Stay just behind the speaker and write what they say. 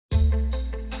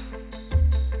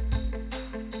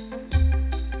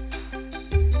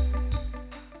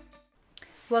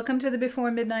Welcome to the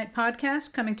Before Midnight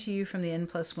podcast, coming to you from the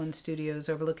N+1 studios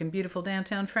overlooking beautiful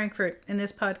downtown Frankfurt. In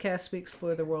this podcast, we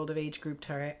explore the world of age group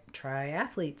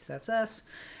triathletes. That's us.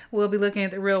 We'll be looking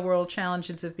at the real-world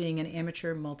challenges of being an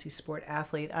amateur multi-sport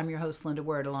athlete. I'm your host, Linda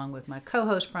Word, along with my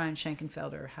co-host, Brian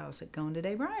Schenkenfelder. How's it going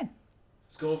today, Brian?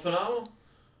 It's going phenomenal.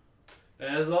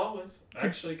 As always, I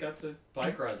actually got to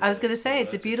bike ride today. I was going to say,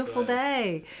 it's a beautiful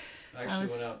day. I actually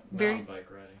went out mountain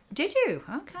bike riding. Did you?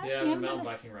 Okay. Yeah, I've been mountain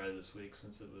biking riding this week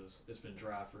since it's been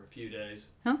dry for a few days.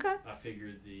 Okay. I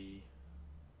figured the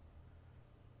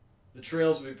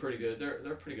trails would be pretty good.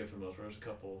 They're pretty good for the most part. There's a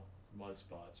couple mud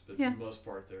spots, but for the most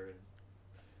part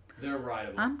they're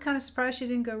rideable. I'm kind of surprised you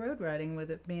didn't go road riding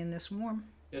with it being this warm.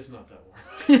 It's not that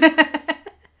warm.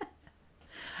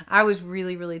 I was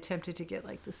really, really tempted to get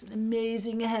like this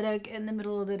amazing headache in the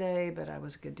middle of the day, but I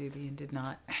was a good doobie and did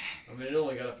not. I mean, it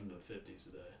only got up into the 50s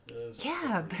today.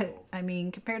 Yeah, but cold. I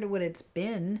mean, compared to what it's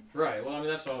been. Right. Well, I mean,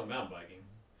 that's why I went mountain biking.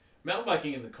 Mountain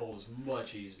biking in the cold is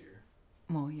much easier.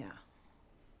 Well, yeah.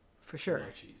 For sure.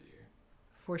 Much easier.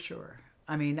 For sure.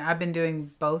 I mean, I've been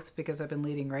doing both because I've been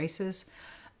leading races.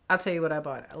 I'll tell you what I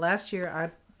bought. Last year,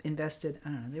 I invested, I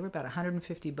don't know, they were about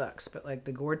 $150, but like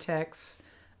the Gore-Tex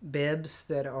bibs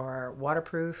that are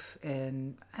waterproof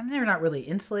and I mean, they're not really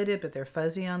insulated, but they're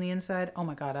fuzzy on the inside. Oh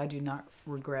my God, I do not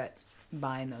regret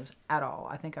buying those at all.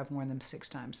 I think I've worn them 6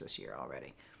 times this year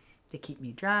already. They keep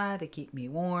me dry. They keep me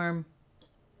warm.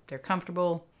 They're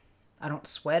comfortable. I don't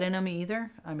sweat in them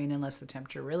either. I mean, unless the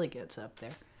temperature really gets up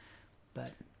there.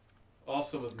 But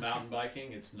also with mountain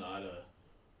biking, it's not a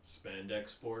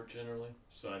spandex sport generally,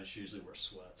 so I just usually wear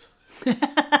sweats.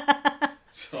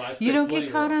 So you don't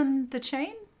get caught on the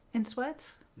chain in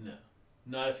sweats? No,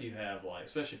 not if you have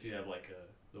especially if you have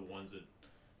the ones that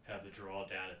have the draw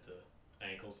down at the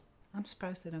ankles. I'm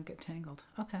surprised they don't get tangled.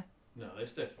 Okay. No, they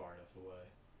stay far enough away.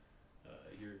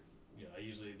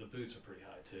 Usually the boots are pretty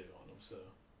high too on them, so.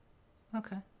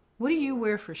 Okay. What do you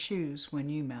wear for shoes when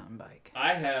you mountain bike?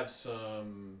 I have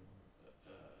some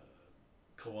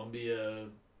Columbia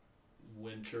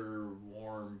winter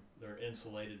warm. They're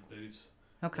insulated boots.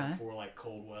 Okay. For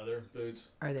cold weather boots.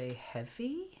 Are they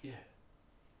heavy? Yeah.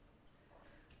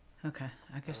 Okay.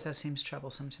 I guess that seems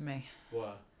troublesome to me.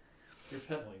 Why? You're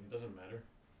pedaling. It doesn't matter.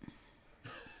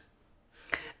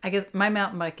 I guess my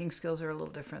mountain biking skills are a little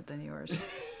different than yours.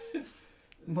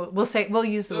 We'll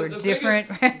use the word different.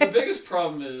 The biggest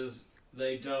problem is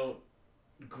they don't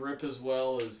grip as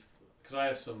well as, because I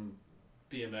have some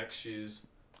BMX shoes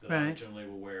that I generally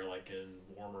will wear in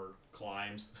warmer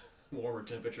climes, warmer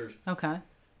temperatures. Okay.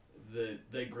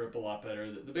 They grip a lot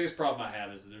better. The biggest problem I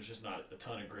have is that there's just not a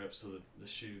ton of grip, so that the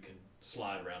shoe can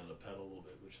slide around the pedal a little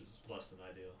bit, which is less than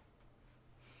ideal.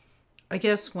 I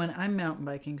guess when I'm mountain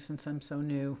biking, since I'm so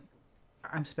new,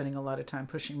 I'm spending a lot of time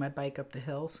pushing my bike up the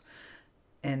hills,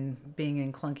 and being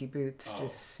in clunky boots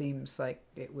just seems like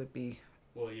it would be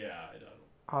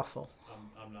awful.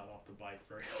 I'm not off the bike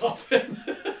very often.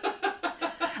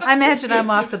 I imagine I'm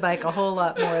off the bike a whole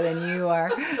lot more than you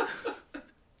are.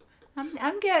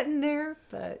 I'm getting there,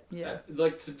 but yeah.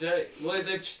 Today,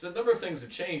 the number of things have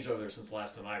changed over there since the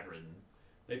last time I've ridden.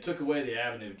 They took away the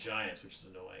Avenue of Giants, which is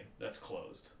annoying. That's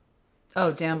closed.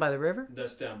 Down by the river?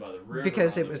 That's down by the river.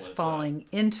 Because it was falling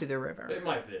into the river. It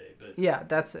might be, but yeah,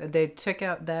 they took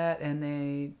out that, and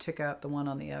they took out the one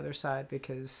on the other side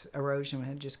because erosion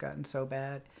had just gotten so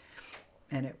bad,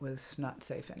 and it was not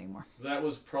safe anymore. That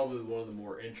was probably one of the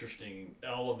more interesting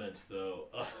elements, though,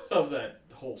 of that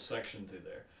whole section through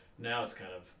there. Now it's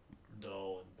kind of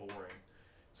dull and boring.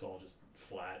 It's all just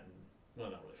flat and, well,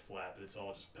 not really flat, but it's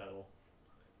all just pedal.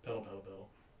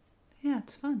 Yeah,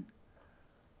 it's fun.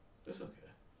 It's okay.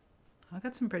 I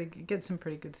got some pretty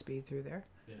good speed through there.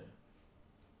 Yeah.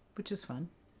 Which is fun.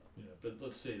 Yeah, but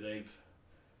let's see.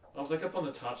 I was up on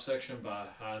the top section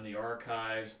behind the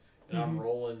archives, and I'm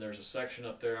rolling. There's a section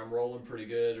up there. I'm rolling pretty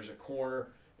good. There's a corner,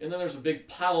 and then there's a big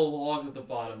pile of logs at the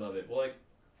bottom of it.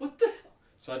 What the hell?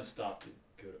 So I just stopped to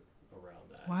go around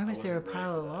that. Why was there a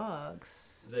pile of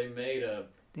logs? They made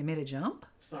a jump?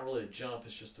 It's not really a jump.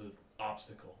 It's just an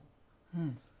obstacle. Hmm.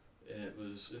 And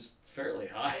it's fairly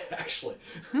high, actually.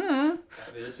 Hmm.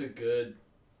 I mean, it's a good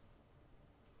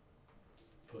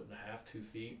 1.5 to 2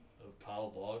 feet of pile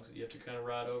of logs that you have to kind of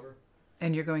ride over.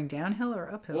 And you're going downhill or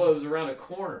uphill? Well, it was around a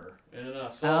corner, and then I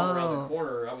saw around the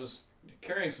corner. I was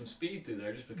carrying some speed through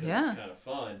there just because it was kind of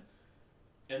fun.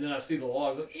 And then I see the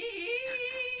logs,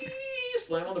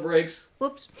 slam on the brakes.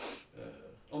 Whoops.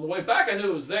 On the way back, I knew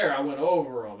it was there. I went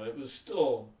over them. It was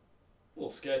still a little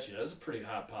sketchy. That was a pretty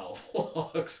high pile of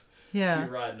logs. Yeah.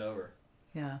 You're riding over.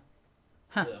 Yeah.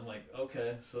 Huh. I'm like,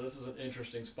 okay, so this is an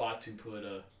interesting spot to put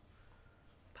a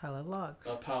Pile of logs.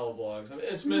 A pile of logs. I mean,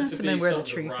 it's meant to be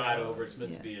something to ride over. It's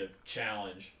meant to be a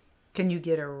challenge. Can you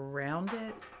get around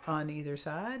it on either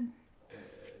side?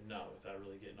 Not without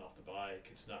really getting off the bike.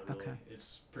 It's not really. Okay.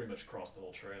 It's pretty much across the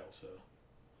whole trail. So.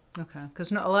 Okay,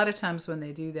 because a lot of times when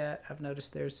they do that, I've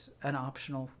noticed there's an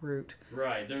optional route.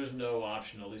 Right, there's no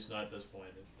option, at least not at this point.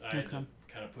 I had to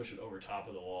kind of push it over top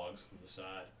of the logs from the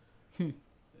side.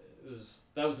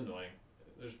 That was annoying.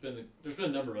 There's been a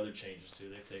number of other changes too.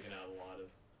 They've taken out a lot of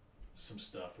some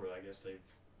stuff where I guess they've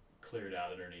cleared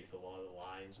out underneath a lot of the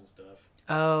lines and stuff.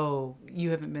 Oh, you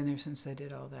haven't been there since they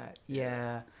did all that.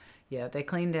 Yeah. They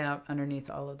cleaned out underneath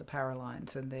all of the power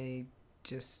lines, and they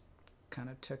just kind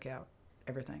of took out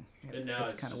everything. And now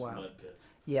it's kind of wild. Mud pits.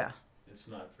 Yeah. It's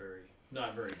not very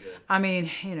good. I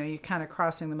mean, you're kind of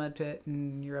crossing the mud pit,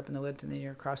 and you're up in the woods, and then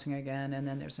you're crossing again, and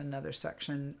then there's another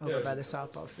section over by the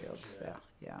softball fields.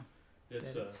 Yeah.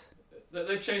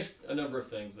 They've changed a number of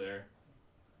things there.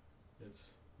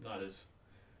 It's not as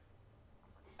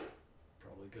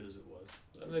probably good as it was.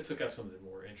 I mean, they took out some of the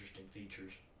more interesting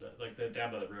features, like the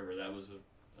down by the river. That was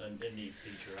a neat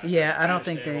feature. I don't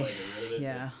think they.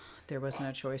 There wasn't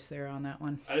a choice there on that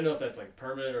one. I didn't know if that's like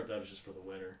permanent or if that was just for the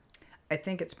winter. I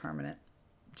think it's permanent,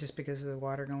 just because of the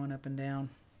water going up and down,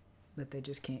 that they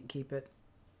just can't keep it.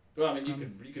 Well, I mean,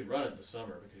 you could run it in the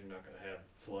summer because you're not going to have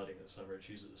flooding in the summer. It's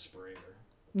usually the spring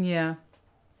or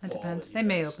that depends. They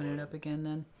may open it up again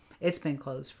then. It's been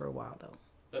closed for a while though.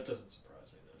 That doesn't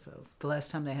surprise me then. So the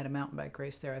last time they had a mountain bike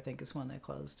race there, I think is when they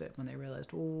closed it, when they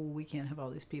realized, we can't have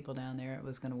all these people down there. It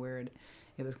was going to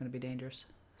it was going to be dangerous.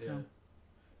 So. Yeah.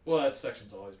 Well, that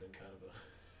section's always been kind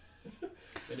of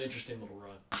an interesting little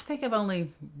run. I think I've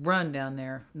only run down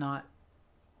there, not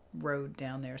rode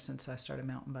down there since I started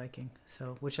mountain biking.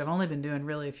 So, which I've only been doing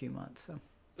really a few months. So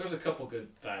there's a couple good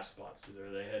fast spots through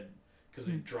there. They had because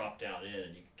they dropped down in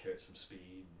and you could carry some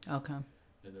speed. Okay.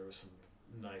 And there was some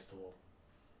nice little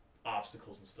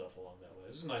obstacles and stuff along that way.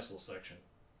 It was a nice little section.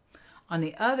 On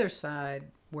the other side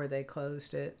where they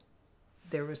closed it,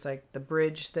 there was like the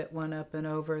bridge that went up and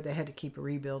over. They had to keep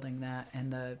rebuilding that,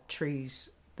 and the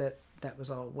trees that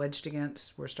was all wedged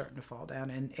against were starting to fall down,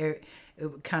 and it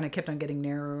kind of kept on getting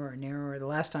narrower and narrower. The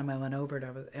last time I went over it,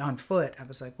 I was on foot. I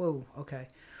was like, whoa, okay,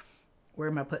 where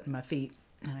am I putting my feet?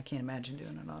 And I can't imagine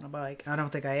doing it on a bike. I don't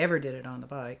think I ever did it on the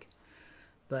bike,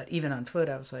 but even on foot,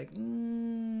 I was like, I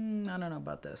don't know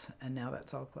about this. And now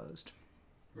that's all closed.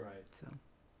 Right.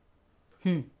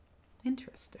 So,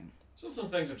 interesting. So some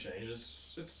things have changed.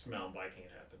 It's mountain biking.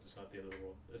 It happens. It's not the end of the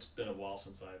world. It's been a while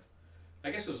since I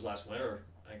guess it was last winter.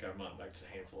 I think I mountain biked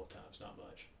a handful of times. Not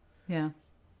much. Yeah.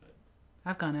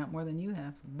 I've gone out more than you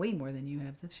have. Way more than you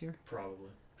have this year. Probably.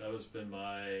 That was been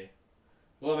my...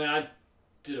 Well, I mean, I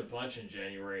did a bunch in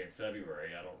January and February.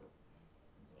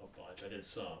 A bunch. I did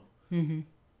some. Mm-hmm.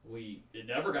 It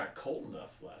never got cold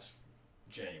enough last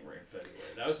January and February.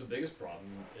 That was the biggest problem.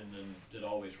 And then it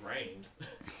always rained.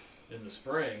 In the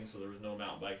spring, so there was no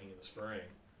mountain biking in the spring.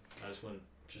 I just wanted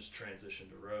to transition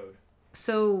to road.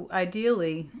 So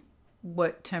ideally,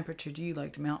 what temperature do you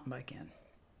like to mountain bike in?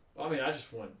 Well, I mean, I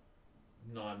just want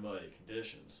non-muddy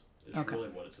conditions. It's really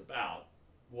what it's about.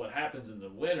 What happens in the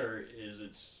winter is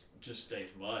it just stays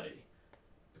muddy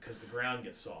because the ground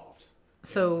gets soft.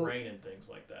 So it's rain and things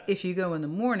like that. If you go in the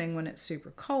morning when it's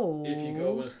super cold. If you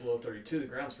go when it's below 32, the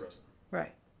ground's frozen.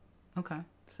 Right. Okay.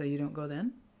 So you don't go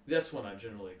then? That's when I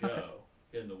generally go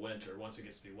in the winter. Once it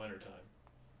gets to be wintertime,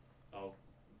 I'll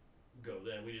go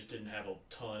then. We just didn't have a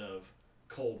ton of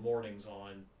cold mornings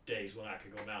on days when I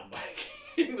could go mountain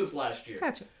biking this last year.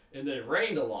 Gotcha. And then it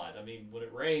rained a lot. I mean, when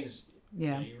it rains,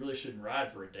 you really shouldn't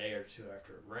ride for a day or two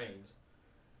after it rains.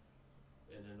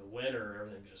 And in the winter,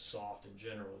 everything's just soft in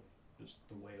general. Just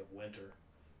the way of winter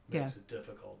makes it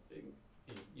difficult.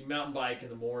 You mountain bike in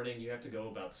the morning, you have to go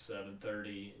about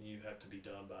 7:30, and you have to be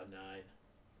done by 9.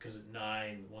 Because at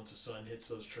 9, once the sun hits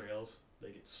those trails, they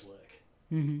get slick.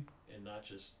 Mm-hmm. And not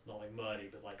like muddy,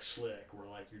 but like slick, where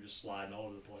like you're just sliding all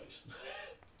over the place.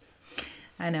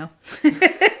 I know.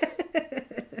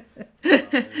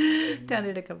 Done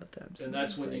it a couple of times. And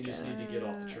that's when you just need to get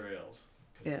off the trails.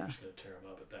 Because you're just going to tear them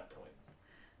up at that point.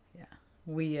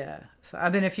 Yeah. So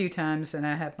I've been a few times, and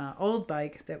I had my old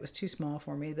bike that was too small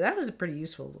for me. That was a pretty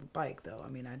useful little bike, though. I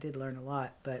mean, I did learn a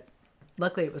lot, but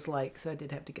luckily it was light, so I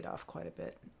did have to get off quite a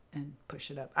bit and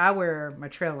push it up. I wear my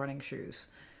trail running shoes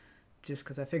just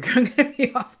because I figure I'm going to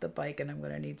be off the bike and I'm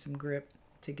going to need some grip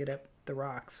to get up the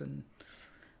rocks and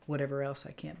whatever else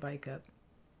I can't bike up.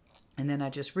 And then I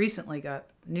just recently got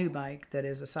a new bike that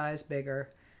is a size bigger,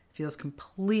 feels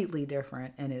completely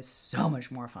different, and is so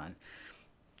much more fun.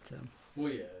 So.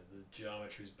 Well, yeah, the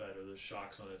geometry's better, the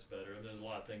shocks on it's better, and there's a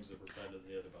lot of things that were better than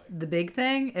the other bike. The big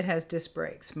thing, it has disc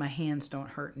brakes. My hands don't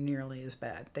hurt nearly as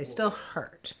bad. They still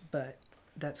hurt, but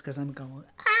that's because I'm going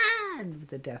with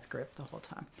the death grip the whole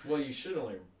time. Well, it should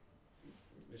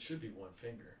be one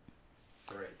finger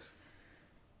brakes.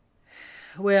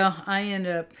 Well, I end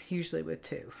up usually with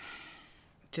two,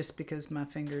 just because my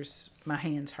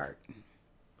hands hurt.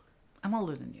 I'm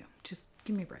older than you. Just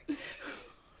give me a break.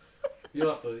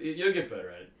 You'll get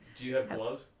better at it. Do you have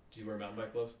gloves? Do you wear mountain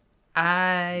bike gloves?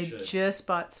 I just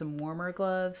bought some warmer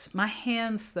gloves. My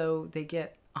hands, though, they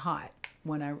get hot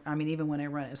even when I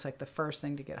run. It's like the first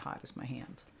thing to get hot is my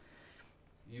hands.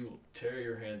 You will tear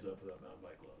your hands up without mountain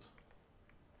bike gloves.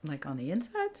 Like on the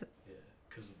insides? Yeah,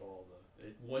 because of all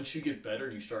once you get better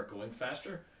and you start going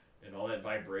faster and all that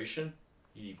vibration,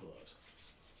 you need gloves.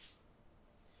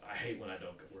 I hate when I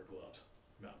don't wear gloves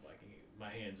mountain biking. My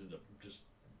hands end up just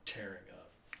tearing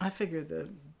up. I figure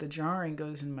the jarring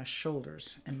goes in my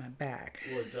shoulders and my back.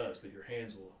 Well, it does, but your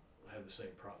hands will have the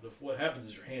same problem. What happens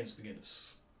is your hands begin to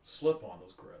slip on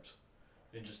those grips.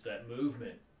 And just that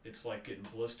movement, it's like getting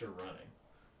blister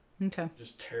running. Okay. It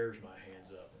just tears my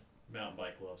hands up. Mountain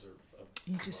bike gloves are...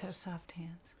 You just have soft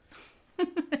hands.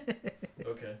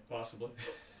 Okay, possibly.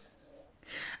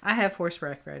 I have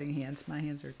horseback riding hands. My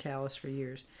hands are callous for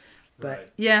years. But, right.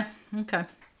 Yeah, okay.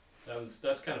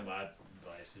 That's kind of my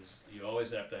advice, is you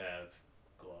always have to have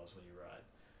gloves when you ride.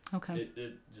 Okay.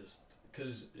 It just...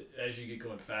 Because as you get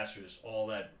going faster, just all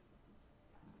that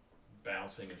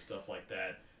bouncing and stuff like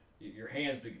that, your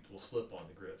hands will slip on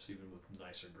the grips, even with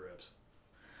nicer grips.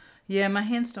 Yeah, my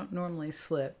hands don't normally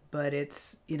slip, but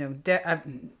it's, I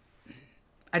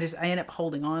end up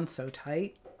holding on so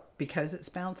tight because it's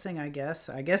bouncing, I guess.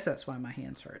 I guess that's why my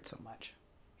hands hurt so much.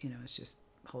 It's just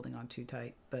holding on too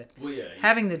tight. But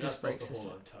having the disc brake system.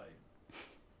 Hold on tight.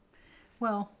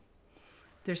 Well,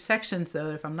 there's sections, though,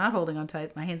 if I'm not holding on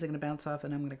tight, my hands are going to bounce off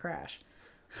and I'm going to crash.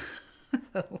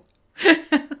 So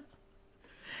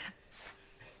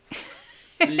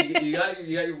you got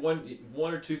your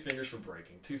one or two fingers for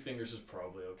braking. 2 fingers is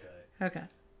probably okay. Okay.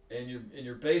 And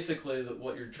you're basically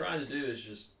what you're trying to do is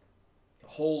just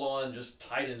hold on just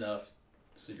tight enough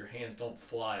so your hands don't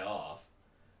fly off,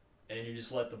 and you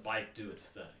just let the bike do its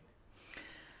thing.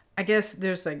 I guess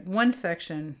there's like one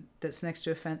section that's next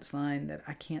to a fence line that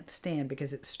I can't stand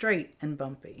because it's straight and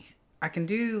bumpy. I can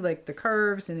do like the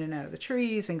curves in and out of the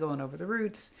trees and going over the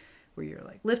roots where you're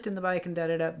like lifting the bike and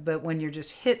da-da-da, but when you're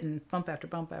just hitting bump after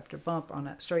bump after bump on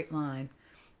that straight line,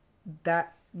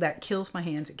 that kills my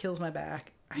hands, it kills my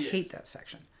back. I hate that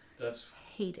section. I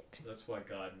hate it. That's why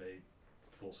God made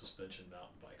full suspension mountain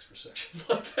bikes for sections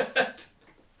like that.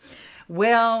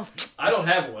 Well, I don't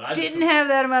have one. I didn't have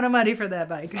that amount of money for that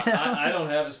bike. I don't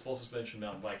have a full suspension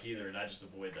mountain bike either, and I just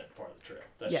avoid that part of the trail.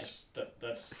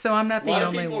 That's so I'm not the only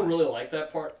one. A lot of people really like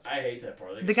that part. I hate that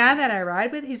part. The guy that I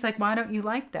ride with, he's like, "Why don't you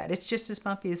like that? It's just as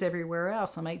bumpy as everywhere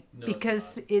else." I'm like, no,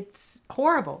 "Because it's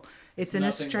horrible. It's in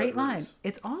a straight line.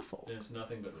 It's awful. And it's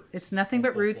nothing but roots. It's nothing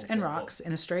but roots and rocks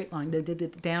in a straight line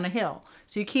down a hill.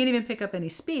 So you can't even pick up any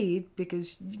speed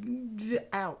because,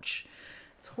 ouch,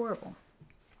 it's horrible."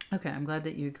 Okay, I'm glad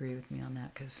that you agree with me on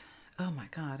that because, oh my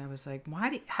God, I was like,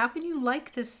 how can you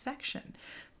like this section?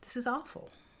 This is awful.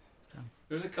 So.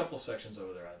 There's a couple sections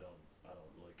over there I don't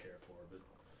really care for,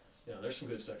 but there's some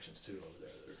good sections too over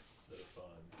there that are fun.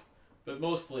 But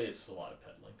mostly it's a lot of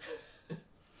pedaling.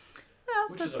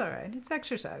 Well, that's all right. It's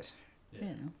exercise. Yeah.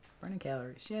 Burning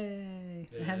calories. Yay.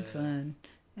 Yeah. Having fun.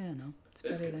 It's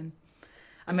better good. than...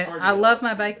 I love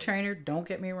my bike trainer. Don't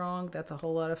get me wrong. That's a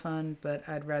whole lot of fun. But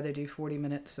I'd rather do 40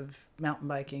 minutes of mountain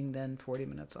biking than 40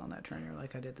 minutes on that trainer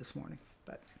like I did this morning.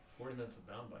 But 40 minutes of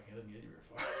mountain biking doesn't get you very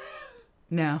far.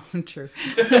 No, true.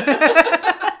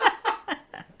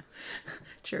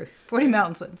 True. 40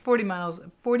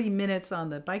 minutes on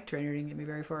the bike trainer didn't get me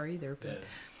very far either. But.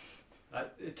 Yeah.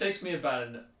 It takes me about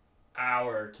an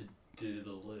hour to do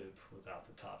the loop without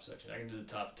the top section. I can do the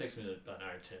top. It takes me about an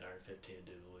hour 10, hour 15 to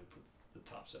do the loop with the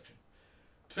top section.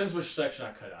 Depends which section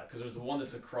I cut out, because there's the one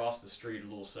that's across the street, a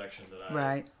little section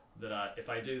that if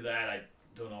I do that, I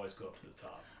don't always go up to the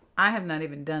top. I have not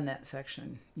even done that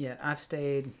section yet. I've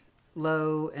stayed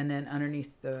low and then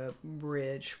underneath the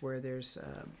bridge where there's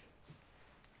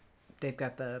they've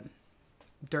got the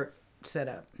dirt set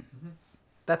up. Mm-hmm.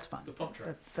 That's fun. The pump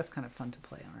track. That's kind of fun to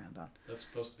play around on. That's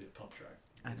supposed to be a pump track.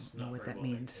 I don't know what that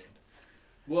means. Maintained.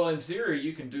 Well, in theory,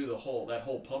 you can do that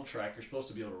whole pump track. You're supposed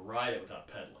to be able to ride it without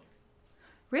pedaling.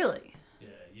 Really?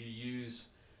 Yeah,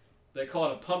 they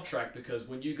call it a pump track because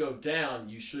when you go down,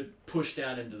 you should push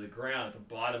down into the ground at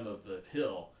the bottom of the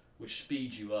hill, which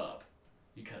speeds you up.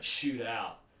 You kind of shoot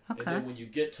out. Okay. And then when you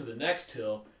get to the next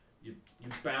hill, you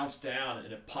bounce down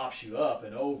and it pops you up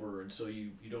and over, and so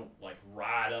you don't like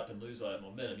ride up and lose all that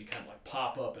momentum. You kind of like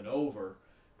pop up and over,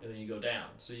 and then you go down.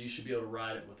 So you should be able to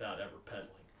ride it without ever pedaling.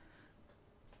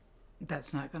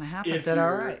 That's not going to happen, but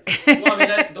all right. Well, I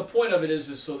mean, the point of it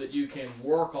is so that you can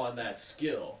work on that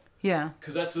skill. Yeah.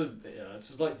 Because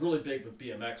it's like really big with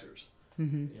BMXers.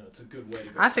 Mm-hmm. It's a good way to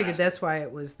go. I figured that's why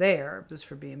it was there, just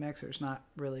for BMXers, not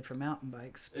really for mountain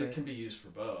bikes. It can be used for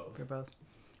both. For both.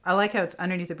 I like how it's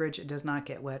underneath the bridge. It does not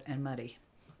get wet and muddy.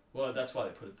 Well, that's why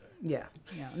they put it there.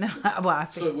 Yeah. No. Well, I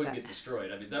so it wouldn't get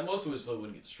destroyed. I mean, that most of it so it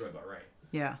wouldn't get destroyed by rain.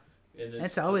 Yeah. And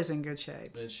it's always in good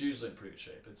shape. It's usually in pretty good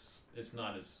shape. It's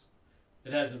not as,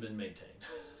 it hasn't been maintained,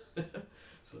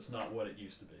 so it's not what it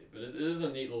used to be. But it is a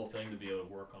neat little thing to be able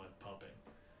to work on pumping,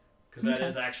 because that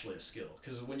is actually a skill.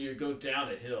 Because when you go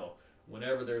down a hill,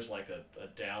 whenever there's like a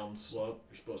down slope,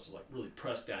 you're supposed to like really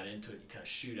press down into it. You kind of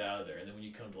shoot out of there, and then when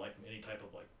you come to like any type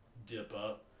of like dip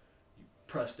up, you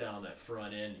press down on that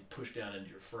front end, you push down into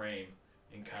your frame,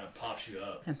 and kind of pops you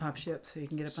up. And pops you up so you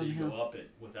can get up on the hill. So you go up it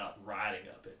without riding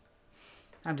up it.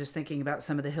 I'm just thinking about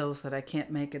some of the hills that I can't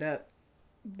make it up.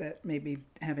 That maybe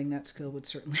having that skill would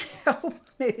certainly help.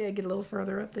 Maybe I get a little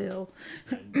further up the hill.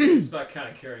 And it's about kind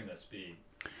of carrying that speed.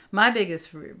 My biggest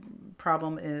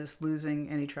problem is losing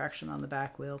any traction on the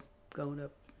back wheel going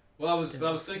up. Well, I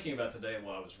was thinking about today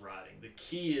while I was riding. The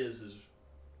key is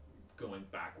going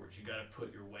backwards. You got to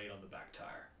put your weight on the back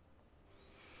tire.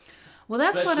 Well,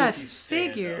 that's especially what I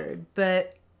figured,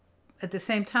 but at the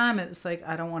same time, it's like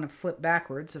I don't want to flip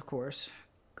backwards, of course,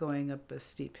 going up a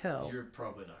steep hill. You're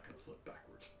probably not going to flip backwards.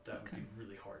 That would be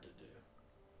really hard to do.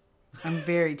 I'm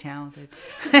very talented.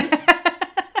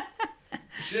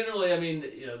 Generally, I mean,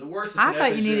 the worst. I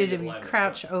thought you needed to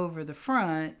crouch over the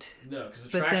front. No, because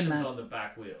the traction's on the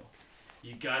back wheel.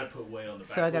 You got to put weight on the back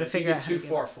wheel. So I got to figure out how to get too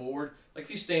far forward. Like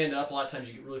if you stand up, a lot of times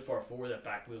you get really far forward, that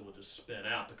back wheel will just spin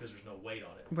out because there's no weight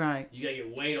on it. Right. You got to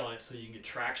get weight on it so you can get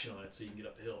traction on it so you can get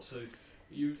up the hill. So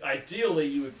ideally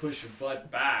you would push your butt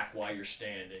back while you're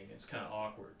standing. It's kind of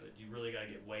awkward, but you really got to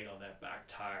get weight on that back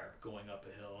tire going up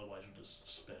a hill, otherwise you'll just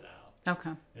spin out. Okay.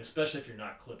 And especially if you're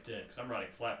not clipped in, because I'm riding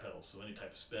flat pedals, so any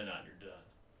type of spin out, you're done.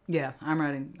 Yeah, I'm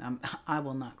riding. I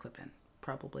will not clip in,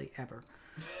 probably ever.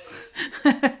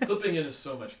 Clipping in is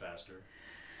so much faster.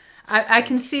 I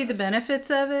can see the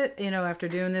benefits of it. After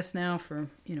doing this now for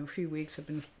a few weeks, I've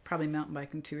been probably mountain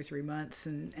biking 2 or 3 months,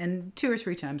 and 2 or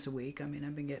 3 times a week. I mean,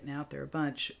 I've been getting out there a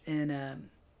bunch, and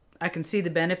I can see the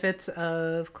benefits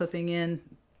of clipping in,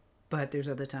 but there's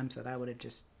other times that I would have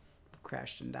just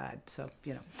crashed and died. So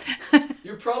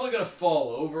you're probably going to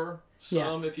fall over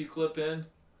some if you clip in,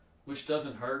 which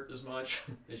doesn't hurt as much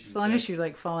as long as you're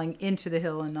like falling into the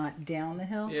hill and not down the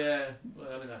hill. Yeah, well,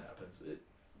 I mean that happens.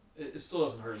 It still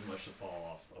doesn't hurt as much to fall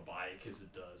off a bike as it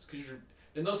does, because you're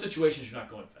in those situations you're not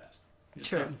going fast. You're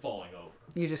just kind of falling over.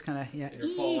 You're just kind of And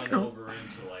you're falling over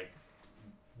into like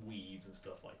weeds and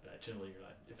stuff like that. Generally, you're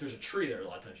not. If there's a tree there, a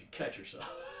lot of times you catch yourself.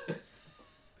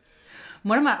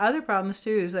 One of my other problems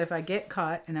too is if I get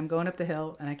caught and I'm going up the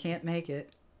hill and I can't make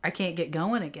it, I can't get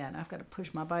going again. I've got to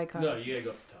push my bike up. No, you gotta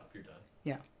go up the top. You're done.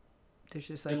 Yeah, there's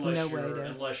just like no way to.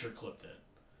 Unless you're clipped in.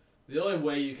 The only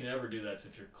way you can ever do that is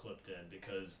if you're clipped in,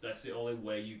 because that's the only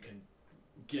way you can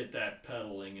get that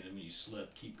pedaling, and when you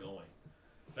slip, keep going.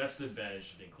 That's the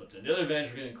advantage of being clipped in. The other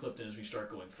advantage of getting clipped in is when you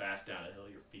start going fast down a hill,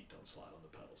 your feet don't slide on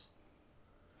the pedals.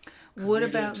 What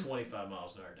about 25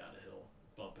 miles an hour down a hill,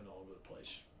 bumping all over the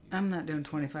place? I'm not doing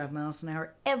 25 miles an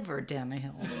hour ever down a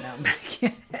hill in the mountain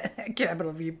bike.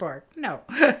 Capitol View Park. No.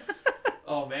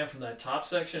 Oh man, from that top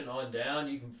section on down,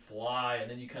 you can fly, and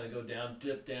then you kind of go down,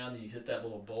 dip down, and you hit that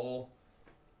little bowl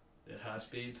at high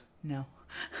speeds. No.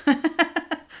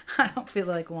 I don't feel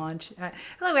like launch.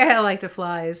 The way I like to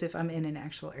fly is if I'm in an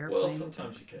actual airplane. Well,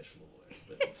 sometimes you catch a little wave,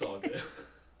 but it's all good.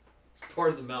 It's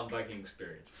part of the mountain biking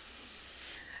experience.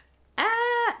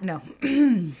 No.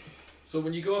 So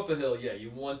when you go up a hill,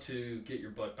 you want to get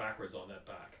your butt backwards on that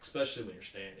back, especially when you're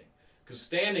standing. Because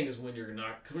standing is when you're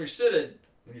not. Because when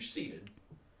you're seated,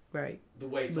 right, the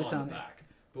weight's on the back.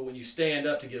 But when you stand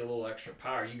up to get a little extra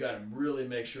power, you got to really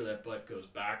make sure that butt goes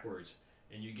backwards,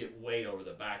 and you get weight over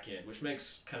the back end, which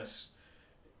makes kind of.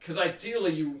 Because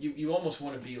ideally, you almost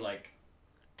want to be like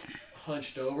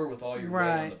hunched over with all your weight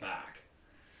on the back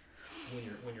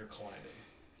when you're climbing.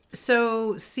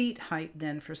 So seat height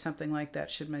then for something like that,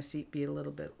 should my seat be a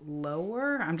little bit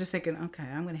lower? I'm just thinking, okay,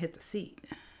 I'm going to hit the seat.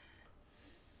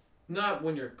 Not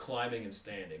when you're climbing and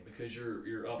standing, because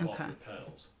you're up off the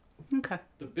pedals. Okay.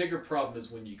 The bigger problem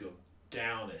is when you go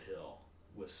down a hill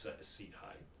with seat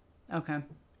height. Okay.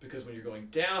 Because when you're going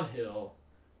downhill,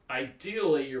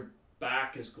 ideally your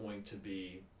back is going to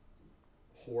be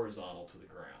horizontal to the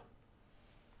ground.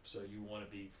 So you want to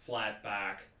be flat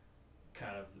back,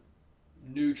 kind of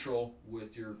neutral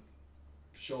with your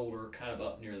shoulder kind of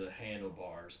up near the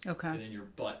handlebars, Okay. and then your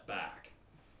butt back.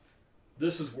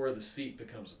 This is where the seat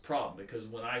becomes a problem, because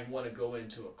when I want to go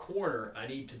into a corner, I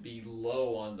need to be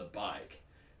low on the bike.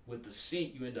 With the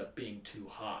seat, you end up being too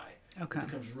high. Okay. It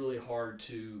becomes really hard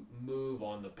to move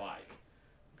on the bike.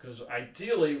 Because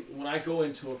ideally, when I go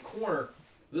into a corner,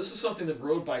 this is something that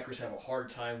road bikers have a hard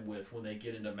time with when they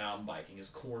get into mountain biking, is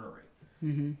cornering.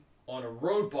 Mm-hmm. On a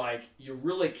road bike, you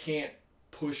really can't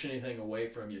push anything away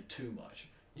from you too much.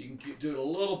 You can do it a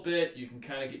little bit. You can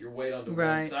kind of get your weight onto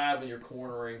one side when you're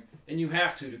cornering, and you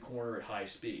have to corner at high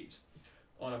speeds.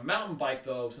 On a mountain bike,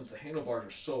 though, since the handlebars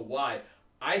are so wide,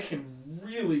 I can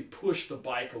really push the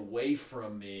bike away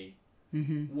from me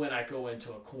when I go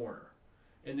into a corner.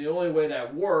 And the only way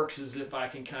that works is if I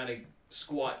can kind of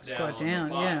squat down on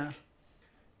the bike. Yeah.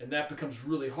 And that becomes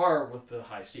really hard with the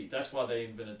high seat. That's why they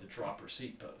invented the dropper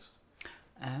seat post.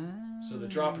 So the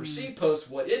dropper seat post,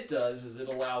 what it does is it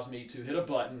allows me to hit a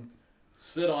button,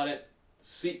 sit on it,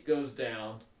 seat goes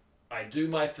down, I do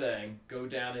my thing, go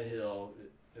down a hill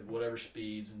at whatever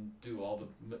speeds and do all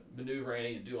the maneuvering I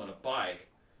need to do on a bike.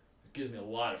 It gives me a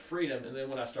lot of freedom, and then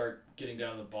when I start getting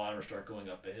down to the bottom or start going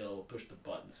up a hill, push the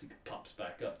button, the seat pops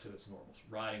back up to its normal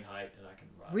riding height, and I can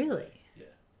ride. Really? Away. Yeah.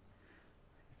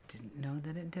 Didn't know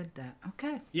that it did that.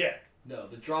 Okay. Yeah. No,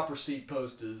 the dropper seat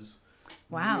post is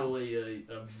really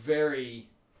a very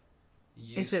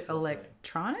useful Is it thing.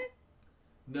 electronic?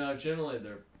 No, generally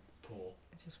they're pull.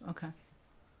 It's just okay.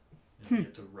 And you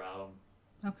get to route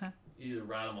them. Okay. Either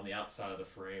route them on the outside of the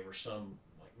frame or some,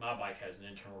 like my bike has an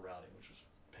internal routing, which was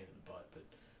a pain in the butt,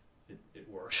 but it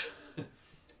works.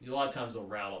 A lot of times they'll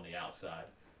route on the outside.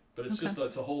 But it's just,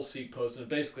 it's a whole seat post, and it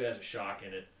basically has a shock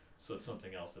in it, so it's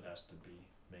something else that has to be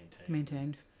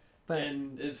maintained. But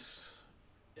and it's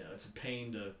a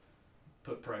pain to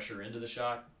put pressure into the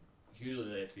shock.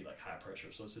 Usually they have to be like high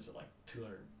pressure, so it sits at like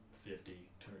 250,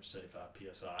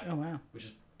 275 psi. Oh wow. Which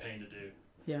is a pain to do.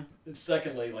 Yeah. And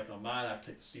secondly, like on mine, I have to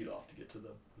take the seat off to get to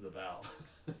the valve.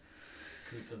 Because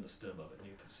it's in the stem of it, and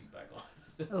you put the seat back on.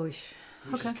 Oh, which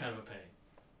is kind of a pain.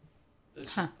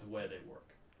 It's just the way they work.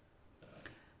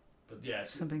 But yeah,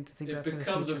 something to think about. It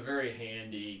becomes a very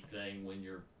handy thing when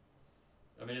you're.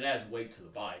 I mean, it adds weight to the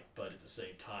bike, but at the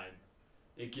same time,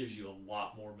 it gives you a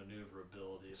lot more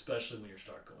maneuverability, especially when you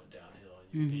start going downhill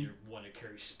and you want to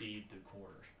carry speed through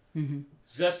corners. Mm-hmm.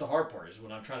 So that's the hard part, is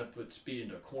when I'm trying to put speed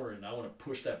into a corner and I want to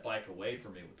push that bike away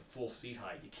from me with the full seat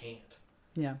height, you can't.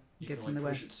 Yeah, you gets can only in the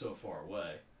push way. it so far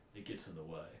away. It gets in the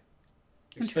way.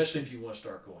 Especially if you want to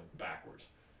start going backwards.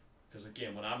 Because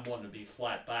again, when I'm wanting to be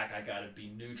flat back, I got to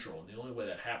be neutral, and the only way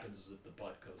that happens is if the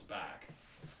butt goes back.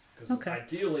 Because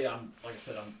ideally, like I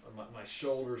said, my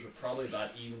shoulders are probably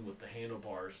about even with the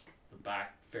handlebars, the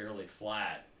back fairly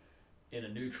flat, in a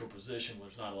neutral position where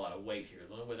there's not a lot of weight here.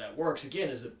 The only way that works, again,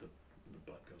 is if the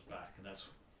butt goes back, and that's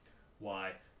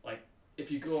why, like,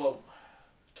 if you go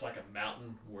to like a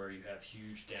mountain where you have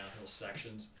huge downhill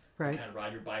sections, you kind of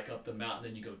ride your bike up the mountain,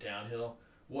 then you go downhill.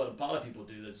 What a lot of people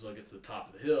do is they'll get to the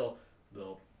top of the hill,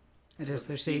 they'll adjust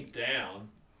their seat down,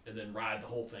 and then ride the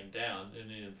whole thing down. And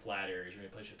then in flat areas or any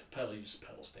place you have to pedal, you just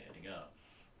pedal standing up,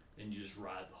 and you just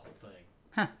ride the whole thing.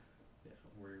 Huh. Yeah,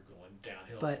 where you're going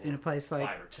downhill. But in a place like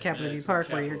Capitol View Park,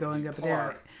 where you're going up and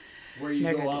down, where you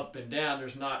go up and down,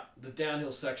 there's not, the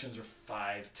downhill sections are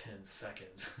 5-10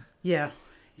 seconds. Yeah.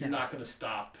 You're not going to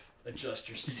stop, adjust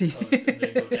your seat post, and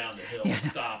then go down the hill and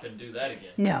stop and do that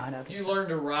again. No, I don't think you learn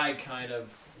to ride kind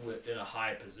of in a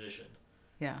high position.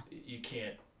 Yeah. You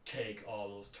can't take all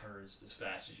those turns as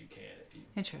fast as you can if you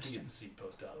get the seat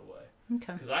post out of the way.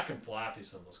 Okay. Because I can fly through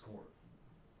some of those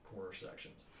corner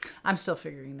sections. I'm still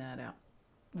figuring that out.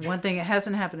 One thing, it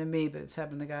hasn't happened to me, but it's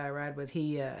happened to the guy I ride with.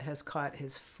 He has caught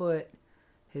his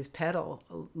pedal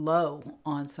low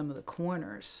on some of the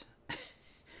corners.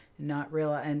 Not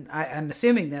realize, and I'm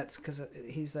assuming that's because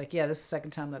he's like, yeah, this is the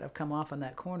second time that I've come off on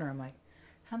that corner. I'm like,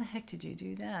 how the heck did you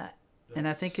do that? And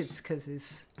I think it's because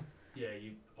his... Yeah,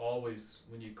 you always,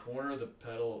 when you corner, the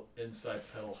inside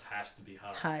pedal has to be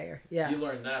higher. Higher, yeah. You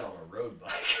learn that on a road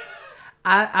bike.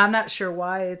 I'm not sure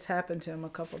why it's happened to him a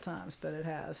couple times, but it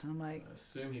has. I'm like... I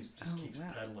assume he just keeps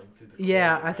pedaling through the corner.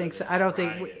 Yeah, I think so. I don't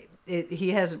think... he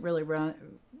hasn't really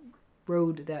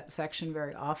rode that section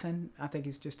very often. I think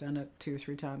he's just done it 2 or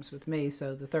 3 times with me,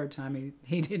 so the third time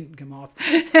he didn't come off.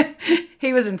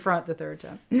 He was in front the third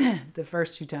time. The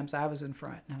first 2 times I was in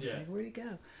front, and I was like, where'd he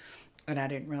go? And I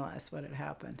didn't realize what had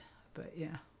happened, but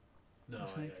yeah. No,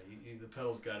 the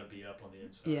pedal's got to be up on the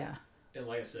inside. Yeah. And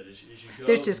like I said, as you go,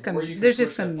 There's just the more you can there's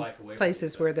just push that some bike away from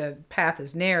places you, where the path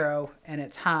is narrow and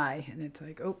it's high, and it's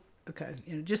like, oh, okay,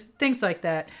 just things like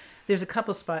that. There's a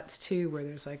couple spots too where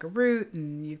there's like a root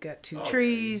and you've got two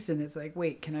trees, and it's like,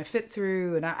 wait, can I fit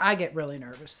through? And I get really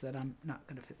nervous that I'm not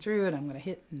going to fit through and I'm going to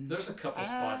hit. And, there's a couple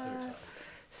spots that are tough.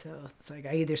 so it's like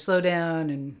I either slow down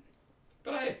and.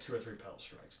 But I had 2 or 3 pedal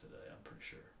strikes today. I'm pretty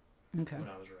sure. Okay. When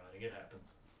I was riding, it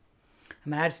happens. I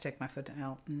mean, I just take my foot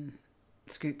out and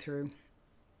scoot through.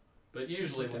 But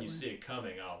usually when you see it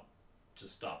coming, I'll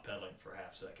just stop pedaling for a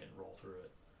half second and roll through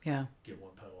it. Yeah. Get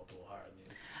one pedal up a little higher than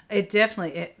the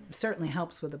other. It certainly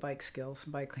helps with the bike skills,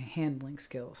 bike handling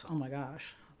skills. Oh my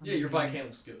gosh. Yeah, your bike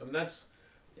handling skill. I mean, that's,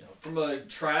 from a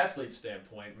triathlete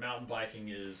standpoint, mountain biking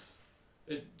it's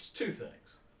 2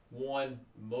 things. One,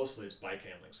 mostly it's bike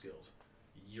handling skills.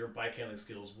 Your bike handling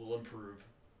skills will improve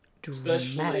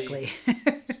Dramatically.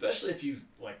 especially if you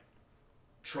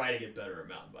try to get better at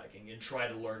mountain biking and try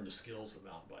to learn the skills of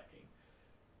mountain biking.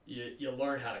 You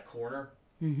learn how to corner.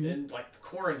 Mm-hmm. And the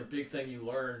cornering, the big thing you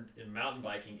learn in mountain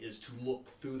biking is to look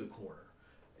through the corner.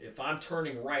 If I'm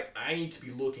turning right, I need to be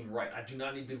looking right. I do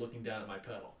not need to be looking down at my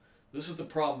pedal. This is the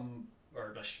problem,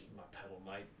 or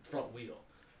my front wheel.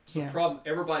 It's the problem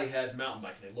everybody has mountain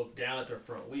biking. They look down at their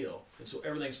front wheel, and so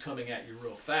everything's coming at you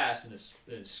real fast, and it's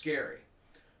scary.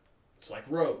 It's like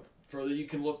road. The further you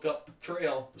can look up the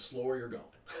trail, the slower you're going.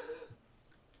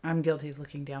 I'm guilty of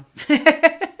looking down.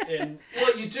 And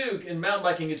what you do in mountain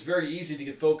biking, it's very easy to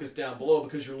get focused down below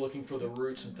because you're looking for the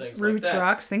roots and things like that. Roots,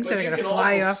 rocks, things that are going to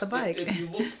fly you off the bike. If you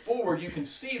look forward, you can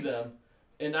see them,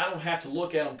 and I don't have to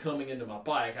look at them coming into my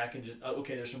bike. I can just,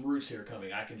 okay, there's some roots here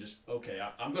coming. I can just,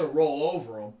 I'm going to roll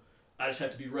over them. I just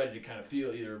have to be ready to kind of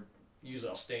feel usually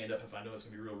I'll stand up if I know it's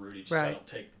going to be real rooty, just so I don't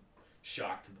take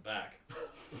shock to the back.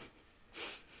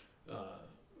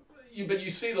 But you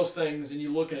see those things and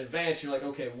you look in advance, you're like,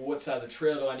 okay, well, what side of the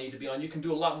trail do I need to be on? You can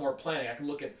do a lot more planning. I can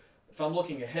look at, if I'm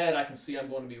looking ahead, I can see I'm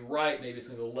going to be right, maybe it's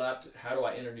going to go left. How do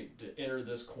I enter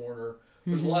this corner?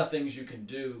 There's a lot of things you can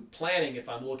do planning if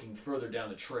I'm looking further down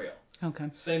the trail. Okay.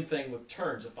 Same thing with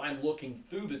turns. If I'm looking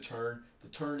through the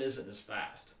turn isn't as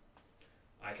fast.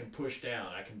 I can push down.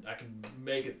 I can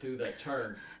make it through that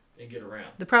turn and get around.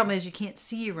 The problem is you can't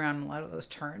see around a lot of those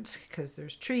turns because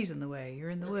there's trees in the way. You're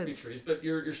in the woods. There could be trees, but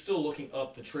you're still looking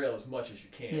up the trail as much as you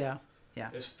can. Yeah.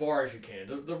 As far as you can.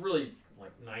 The really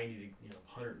 90 to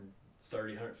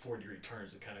 130, 140 degree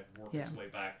turns that kind of work its way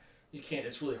back. You can't.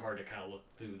 It's really hard to kind of look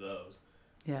through those.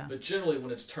 Yeah. But generally,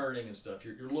 when it's turning and stuff,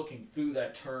 you're looking through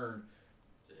that turn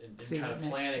and kind of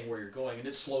planning where you're going, and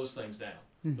it slows things down.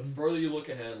 Mm-hmm. The further you look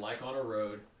ahead, like on a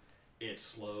road, it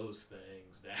slows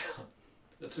things down.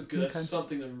 That's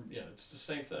something that it's the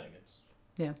same thing.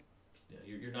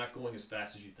 You're not going as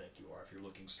fast as you think you are if you're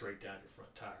looking straight down your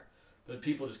front tire. But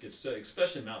people just get so,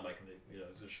 especially mountain biking,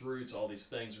 there's roots, all these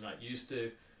things they're not used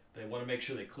to. They want to make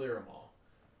sure they clear them all.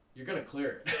 You're going to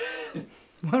clear it.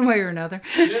 One way or another.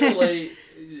 Generally,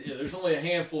 there's only a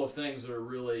handful of things that are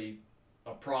really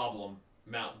a problem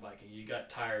mountain biking. You got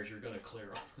tires, you're going to clear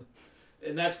them.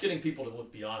 And that's getting people to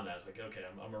look beyond that. It's like, okay,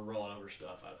 I'm rolling over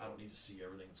stuff. I don't need to see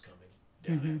everything that's coming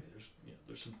down at me.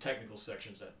 There's some technical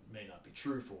sections that may not be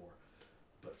true for,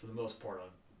 but for the most part on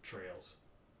trails,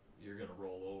 you're going to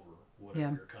roll over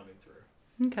whatever you're coming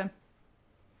through. Okay.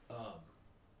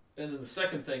 And then the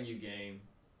second thing you gain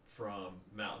from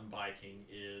mountain biking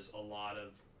is a lot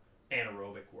of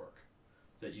anaerobic work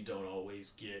that you don't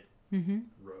always get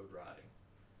road riding.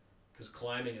 Because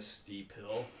climbing a steep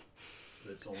hill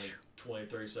that's only 20,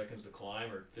 30 seconds to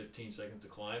climb or 15 seconds to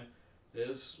climb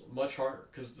is much harder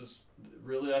because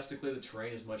realistically the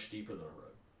terrain is much steeper than a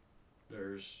road.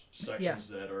 There's sections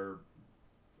that are,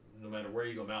 no matter where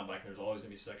you go mountain biking, there's always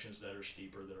going to be sections that are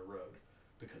steeper than a road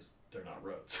because they're not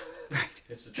roads. Right.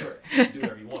 It's a trail. You can do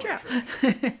whatever you want on a trail.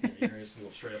 You're just going to go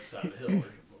straight up the side of the hill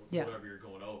or whatever you're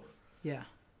going over. Yeah.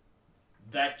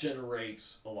 That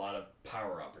generates a lot of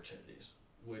power opportunities,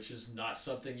 which is not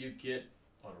something you get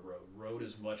on a road. Road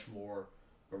is much more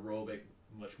aerobic,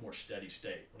 much more steady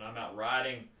state. When I'm out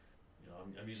riding,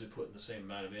 I'm usually putting the same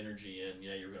amount of energy in.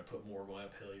 You're going to put more going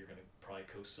uphill. You're going to probably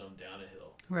coast some down a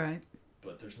hill. Right.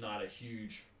 But there's not a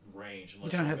huge range. You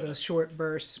don't have those short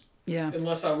bursts. Yeah.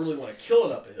 Unless I really want to kill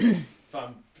it up a hill.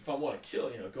 If I want to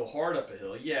kill, go hard up a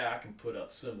hill, I can put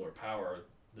out similar power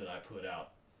that I put out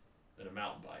in a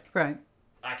mountain bike. Right.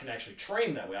 I can actually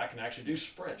train that way. I can actually do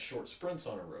short sprints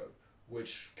on a road,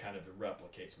 which kind of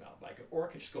replicates mountain biking. Or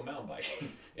I can just go mountain biking,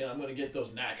 and I'm going to get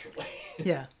those naturally.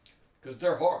 Yeah. Because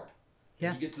they're hard.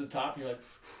 Yeah. You get to the top, and you're like,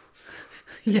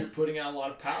 you're putting out a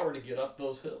lot of power to get up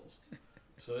those hills.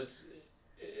 So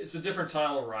it's a different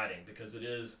style of riding because it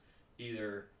is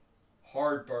either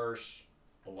hard bursts,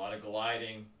 a lot of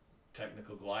gliding,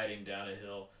 technical gliding down a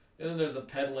hill. And then the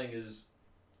pedaling is,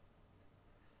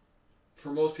 for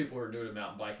most people who are new to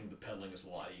mountain biking, the pedaling is a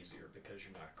lot easier because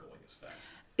you're not going as fast.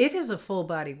 It is a full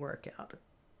body workout,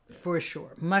 for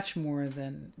sure. Much more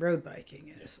than road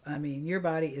biking is. I mean, your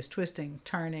body is twisting,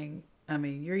 turning. I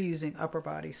mean, you're using upper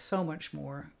body so much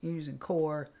more. You're using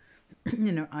core.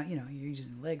 You're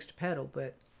using legs to pedal,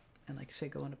 and like you say,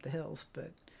 going up the hills.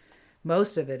 But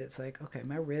most of it, it's like, okay,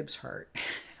 my ribs hurt,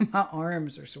 my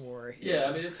arms are sore. Yeah,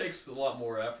 I mean, it takes a lot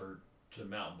more effort to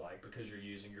mountain bike because you're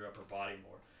using your upper body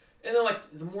more. And then, like,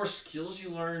 the more skills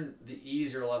you learn, the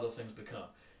easier a lot of those things become.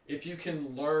 If you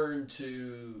can learn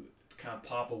to kind of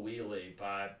pop a wheelie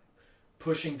by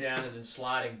pushing down and then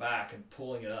sliding back and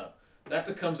pulling it up, that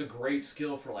becomes a great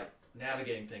skill for, like,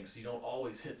 navigating things so you don't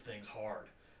always hit things hard.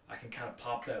 I can kind of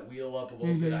pop that wheel up a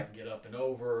little bit. I can get up and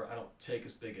over. I don't take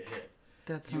as big a hit.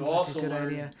 That sounds like a good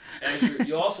idea.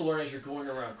 You also learn as you're going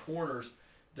around corners,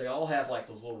 they all have like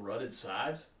those little rutted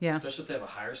sides. Yeah. Especially if they have a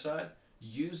higher side.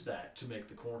 Use that to make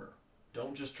the corner.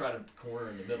 Don't just try to corner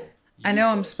in the middle. I know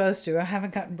I'm supposed to. I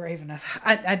haven't gotten brave enough.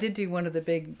 I did do one of the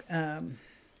big, one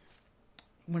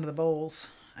of the bowls.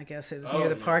 I guess it was near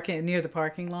the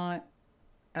parking lot.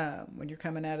 When you're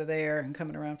coming out of there and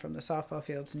coming around from the softball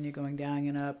fields and you're going down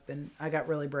and up, and I got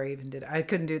really brave and did it. I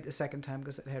couldn't do it the second time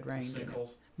because it had rained.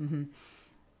 Sinkholes. Mm-hmm.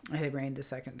 It had rained the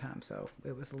second time, so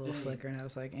it was a little slicker, and I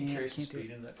was like, I can't do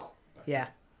it. Yeah.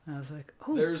 I was like,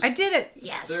 oh, I did it.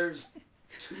 Yes. There's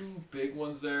two big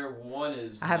ones there. One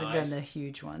is I haven't done the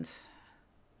huge ones.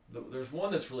 There's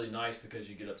one that's really nice because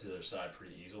you get up to the other side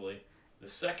pretty easily. The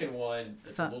second one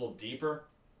that's a little deeper.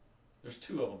 There's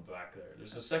two of them back there.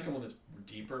 There's the second one that's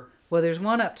deeper. Well, there's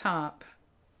one up top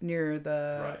near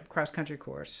the cross-country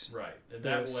course. Right. And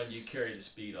that one, you carry the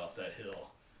speed off that hill.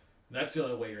 And that's the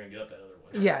only way you're going to get up that other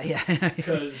one. Yeah.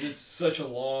 Because it's such a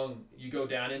long... You go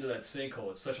down into that sinkhole,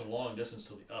 it's such a long distance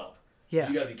to the up. Yeah.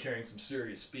 You got to be carrying some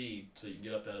serious speed so you can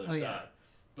get up that other side. Yeah.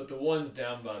 But the ones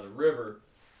down by the river,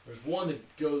 there's one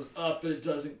that goes up, but it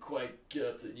doesn't quite get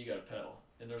up. You got to pedal.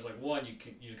 And there's like one you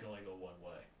can only go one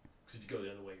way. Because if you go the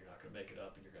other way, you're not going to make it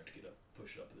up, and you're going to have to get up,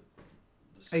 push up the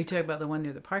Are you talking about the one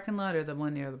near the parking lot or the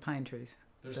one near the pine trees?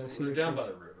 They're down by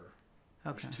the river.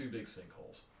 Okay. There's two big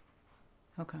sinkholes.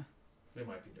 Okay. They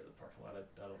might be near the parking lot.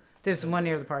 I don't. There's the one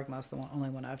near the parking lot. That's the only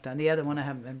one I've done. The other one I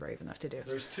haven't been brave enough to do.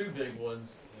 There's two big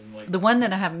ones. And the one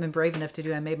that I haven't been brave enough to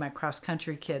do, I made my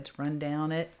cross-country kids run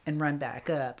down it and run back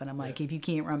up. And I'm like, if you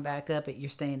can't run back up it, you're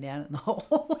staying down in the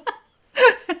hole.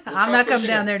 I'm not coming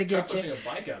down there to get you. Pushing a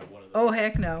bike out of one of those. Oh,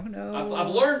 heck no. I've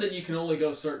learned that you can only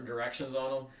go certain directions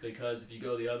on them because if you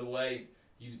go the other way,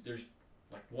 there's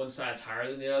like one side's higher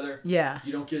than the other. Yeah.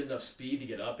 You don't get enough speed to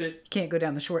get up it. You can't go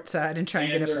down the short side and try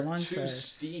and get up the long side. They're too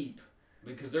steep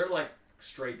because they're like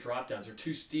straight drop downs. They're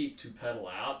too steep to pedal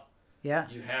out. Yeah.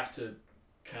 You have to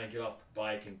kind of get off the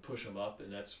bike and push them up,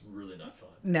 and that's really not fun.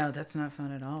 No, that's not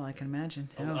fun at all. I can imagine.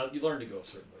 You learn to go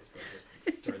certain ways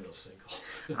during those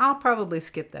sinkholes. I'll probably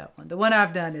skip that one. The one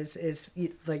I've done is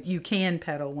like you can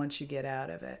pedal once you get out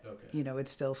of it. Okay. You know,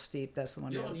 it's still steep. That's the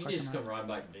one. You need to come ride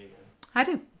bike with me. I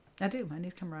do. I need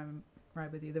to come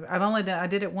ride with you. I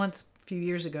did it once a few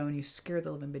years ago, and you scared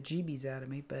the living bejeebies out of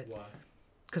me. But why?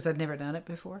 Because I'd never done it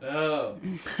before. Oh,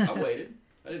 I waited.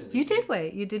 I didn't leave you. Did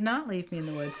wait. You did not leave me in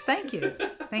the woods. Thank you.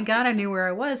 Thank God I knew where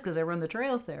I was because I run the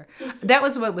trails there. That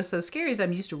was what was so scary is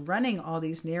I'm used to running all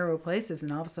these narrow places,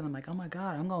 and all of a sudden I'm like, oh my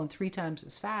God, I'm going 3 times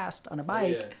as fast on a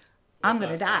bike. Yeah. I'm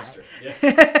going to die.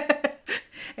 Yeah.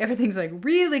 Everything's like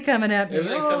really coming at me.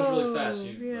 Everything comes really fast.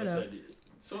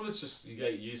 Some of it's just you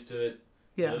get used to it.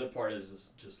 Yeah. The other part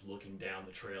is just looking down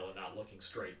the trail and not looking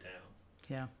straight down.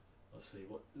 Yeah. Let's see.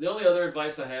 The only other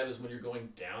advice I have is when you're going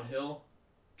downhill,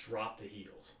 drop the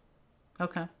heels.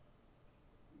 Okay.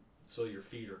 So your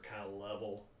feet are kind of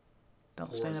level.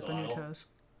 Don't stand up on your toes.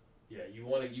 Yeah, you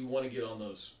want to get on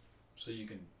those so you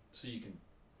can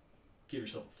give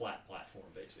yourself a flat platform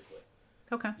basically.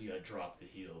 Okay. You got to drop the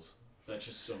heels. That's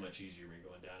just so much easier when you're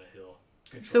going down a hill.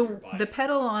 So the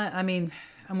pedal on, I mean,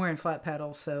 I'm wearing flat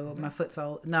pedals, so my foot's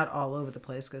not all over the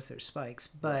place because there's spikes.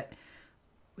 But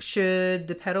should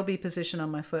the pedal be positioned on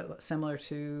my foot similar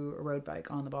to a road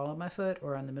bike, on the ball of my foot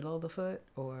or on the middle of the foot,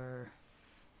 or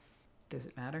does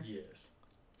it matter? Yes.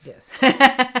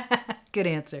 Good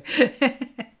answer.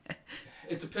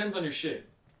 It depends on your shoe.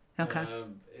 Okay.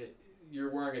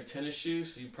 You're wearing a tennis shoe,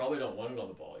 so you probably don't want it on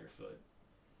the ball of your foot.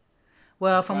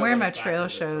 Well, if I'm wearing my trail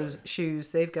shoes,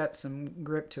 they've got some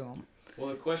grip to them. Well,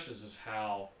 the question is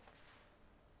how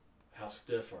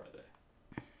stiff are they?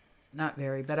 Not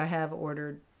very, but I have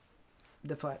ordered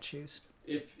the flat shoes.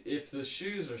 if the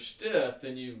shoes are stiff,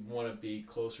 then you want to be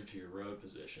closer to your road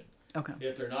position. Okay.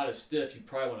 If they're not as stiff, you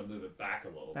probably want to move it back a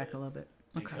little Back a little bit.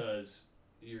 Okay. because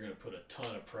you're going to put a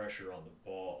ton of pressure on the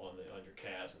ball on your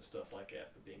calves and stuff like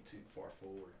that, but being too far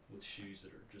forward with shoes that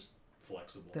are just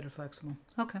flexible. That are flexible.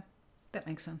 Okay. That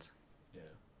makes sense. Yeah,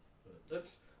 but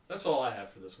that's all I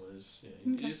have for this one. Is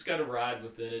you just got to ride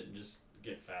within it and just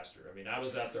get faster. I mean, I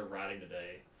was out there riding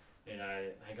today, and I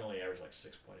think I only averaged like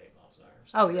 6.8 miles an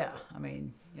hour. Oh yeah, I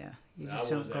mean, yeah, you I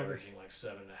just was don't go over. averaging like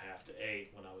 7.5 to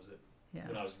 8 when I was Yeah.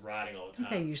 when I was riding all the I think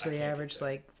time. I usually can't average get there.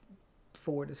 like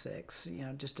 4 to 6,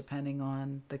 just depending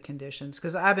on the conditions.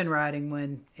 Because I've been riding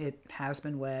when it has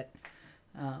been wet.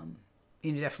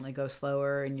 You definitely go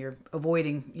slower, and you're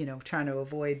avoiding, trying to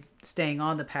avoid staying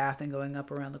on the path and going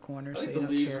up around the corner. I So think you the don't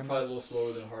leaves tear are 'em probably up. a little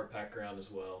slower than hard pack ground as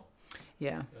well.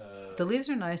 Yeah, the leaves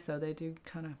are nice though. They do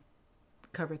kind of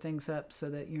cover things up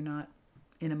so that you're not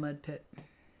in a mud pit.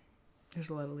 There's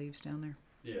a lot of leaves down there.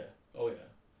 Yeah. Oh yeah.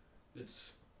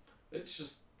 It's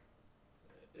just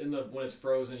when it's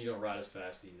frozen, you don't ride as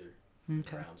fast either.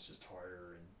 Okay. The ground's just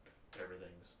harder and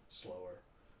everything's slower.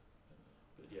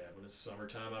 But yeah, when it's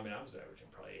summertime, I mean, I was averaging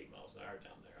probably 8 miles an hour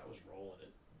down there. I was rolling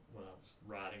it when I was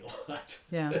riding a lot.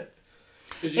 Yeah.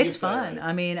 'Cause you It's get better fun. at it.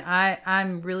 I mean,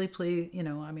 I'm really pleased.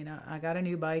 I got a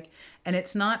new bike, and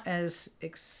it's not as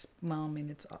it's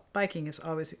biking is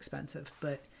always expensive,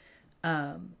 but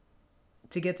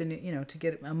to get the new, to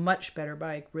get a much better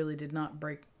bike really did not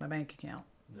break my bank account,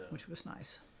 No. which was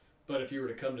nice. But if you were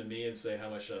to come to me and say how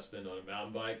much should I spend on a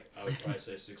mountain bike, I would probably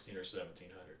say 1,600 or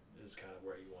 1,700 is kind of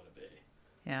where you want to be.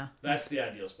 Yeah. That's the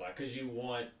ideal spot because you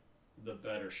want the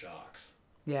better shocks.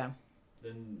 Yeah.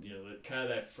 Then kind of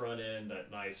that front end,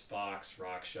 that nice Fox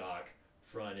Rock Shock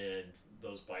front end.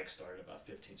 Those bikes start at about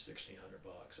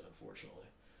 $1,500-1,600, unfortunately.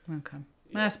 Okay.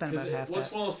 I spent about half What's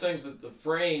that. one of those things that the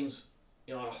frames,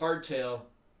 on a hardtail,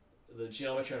 the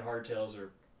geometry on hardtails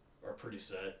are pretty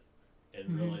set, and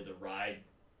Mm-hmm. really the ride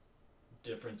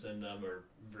difference in them are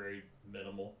very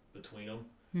minimal between them.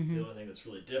 Mm-hmm. The only thing that's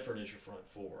really different is your front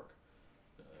fork.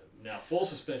 Now, full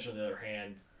suspension, on the other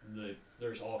hand,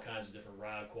 there's all kinds of different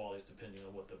ride qualities depending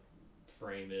on what the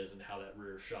frame is and how that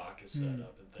rear shock is set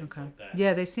up and things Okay. like that.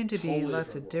 Yeah, they seem to be Totally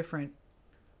lots of world. different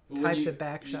But when types you- of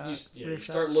back you- shocks. You, rear you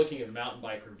start shocks. looking at mountain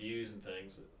bike reviews and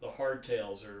things. The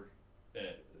hardtails are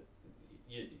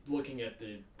looking at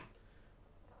the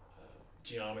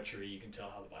geometry. You can tell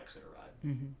how the bike's going to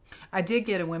ride. Mm-hmm. I did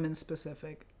get a women's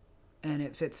specific, and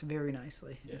it fits very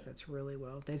nicely. Yeah. It fits really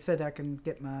well. They said I can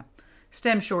get my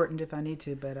stem shortened if I need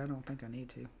to, but I don't think I need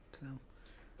to. So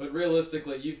But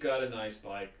realistically, you've got a nice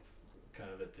bike, kind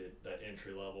of at that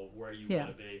entry level where you Yeah.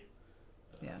 want to be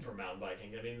Yeah. for mountain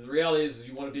biking. I mean, the reality is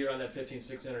you want to be around that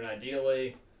 1,500-1,600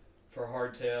 ideally for a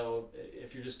hardtail.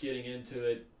 If you're just getting into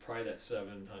it, probably that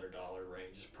 $700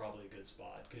 range is probably a good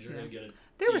spot because you're Yeah. going to get a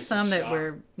there were decent some that shock.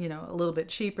 were, a little bit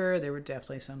cheaper. There were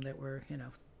definitely some that were,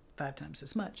 5 times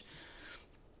as much.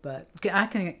 But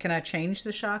can I change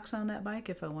the shocks on that bike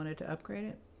if I wanted to upgrade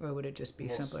it, or would it just be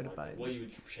Most simpler to likely. buy? Well, you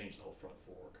would change the whole front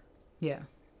fork. Yeah,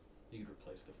 You could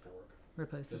replace the fork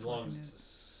replace the as long fork as and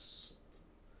it's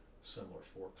a similar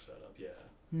fork setup. Yeah,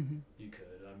 Mm-hmm. you could.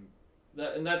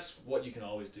 And that's what you can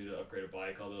always do to upgrade a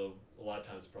bike. Although a lot of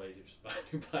times it's probably easier just buy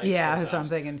a new bike. Yeah, that's what I'm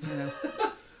sometimes. thinking.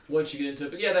 Once you get into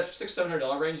it, but yeah, that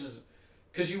 $600-700 range is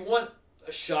because you want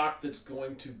a shock that's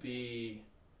going to be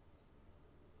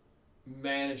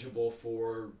manageable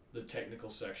for the technical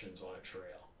sections on a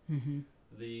trail. Mm-hmm.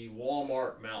 The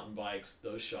Walmart mountain bikes,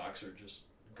 those shocks are just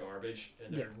garbage,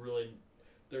 and they're really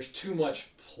there's too much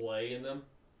play in them.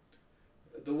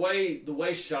 The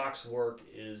way shocks work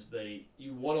is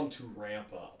you want them to ramp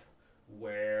up,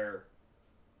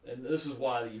 and this is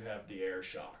why you have the air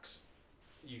shocks.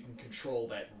 You can control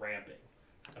that ramping.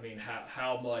 I mean,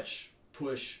 how much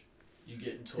push you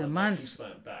get into Now it, mine's- keeps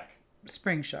it back.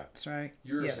 Spring shots, right?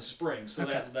 Yours Yes. is spring, so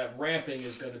Okay. that ramping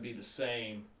is going to be the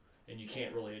same, and you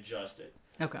can't really adjust it.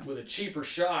 Okay. With a cheaper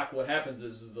shock, what happens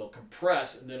is they'll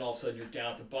compress, and then all of a sudden you're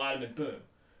down at the bottom, and boom,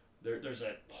 there's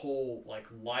that whole like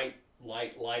light,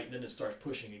 and then it starts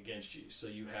pushing against you. So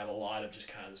you have a lot of just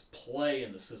kind of this play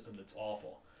in the system that's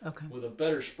awful. Okay. With a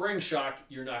better spring shock,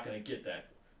 you're not going to get that.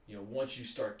 Once you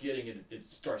start getting it,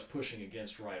 it starts pushing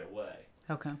against right away.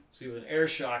 Okay. See, with an air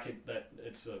shock, it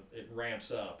ramps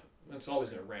up. It's always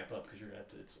going to ramp up because you're going to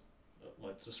have to.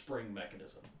 It's a spring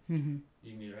mechanism. Mm-hmm.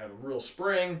 You can either have a real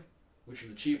spring, which are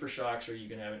the cheaper shocks, or you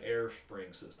can have an air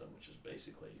spring system, which is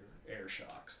basically your air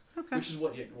shocks, Okay. which is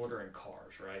what are in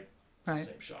cars, right? It's Right. the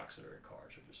same shocks that are in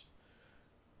cars, are just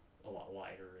a lot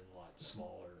lighter and a lot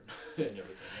smaller and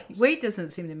everything else. Weight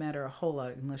doesn't seem to matter a whole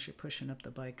lot unless you're pushing up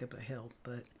the bike up a hill,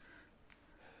 but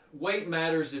weight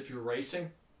matters if you're racing.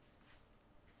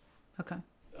 Okay.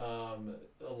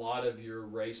 A lot of your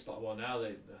race well now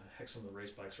some of the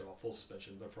race bikes are all full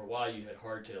suspension, but for a while you had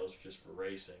hardtails just for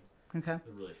racing. Okay.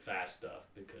 The really fast stuff,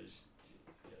 because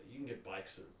you can get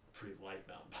bikes that are pretty light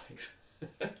mountain bikes.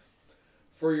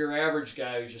 For your average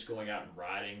guy who's just going out and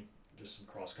riding, just some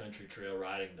cross country trail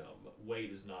riding, no,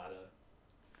 weight is not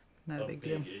a big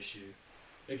deal. issue.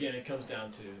 Again, it comes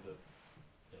down to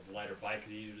the lighter bike,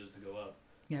 the easier it is to go up.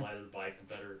 Yeah. The lighter the bike,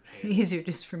 the better handling. Easier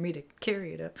just for me to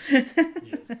carry it up.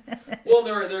 Yes. Well,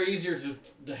 they're easier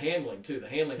to handling too. The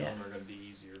handling on them are going to be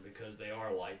easier because they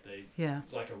are light.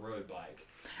 It's like a road bike.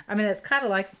 I mean, that's kind of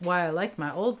like why I liked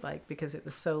my old bike, because it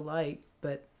was so light,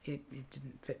 but it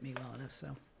didn't fit me well enough.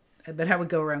 So, but I would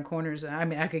go around corners. I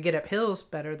mean, I could get up hills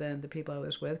better than the people I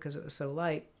was with because it was so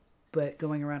light. But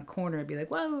going around a corner, I'd be like,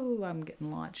 "Whoa, I'm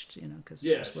getting launched," because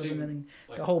there just wasn't anything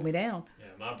to hold me down. Yeah,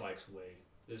 my bike's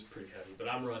is pretty heavy, but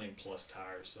I'm running plus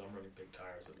tires, so I'm running big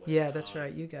tires at Yeah, that's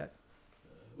right. You got.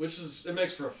 It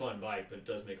makes for a fun bike, but it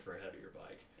does make for a heavier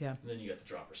bike. Yeah. And then you got the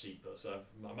dropper seat post. So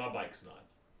my bike's not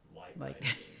light by any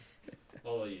means.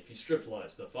 Although if you stripped a lot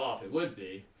of stuff off, it would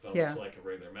be. If I went to like a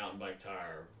regular mountain bike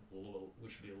tire,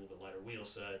 which would be a little bit lighter wheel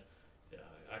set,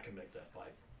 I can make that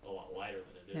bike a lot lighter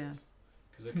than it is.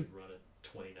 Because it could run a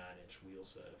 29-inch wheel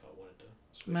set if I wanted to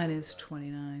switch. Mine is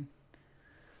 29.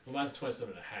 Well, mine's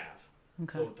 27 and a half.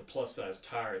 Okay. But with the plus size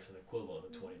tire, it's an equivalent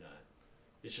of 29.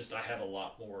 It's just I have a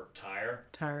lot more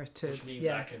tires too, which means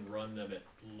I can run them at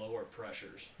lower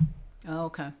pressures. Oh,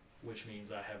 okay. Which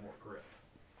means I have more grip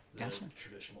than Gotcha. a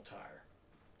traditional tire.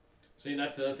 See, and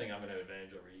that's the other thing I'm going to have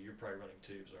advantage over you. You're probably running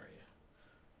tubes, aren't you?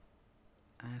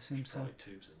 I assume There's so. probably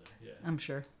tubes in there, yeah. I'm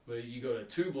sure. But you go to a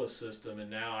tubeless system, and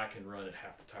now I can run at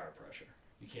half the tire pressure.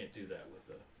 You can't do that with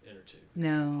the inner tube.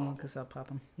 No, because I'll pop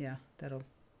them. Yeah, that'll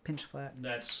pinch flat. And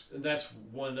that's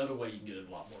one other way you can get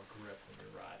a lot more grip when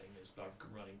you're riding is by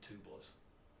running tubeless.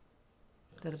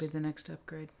 That'll be the next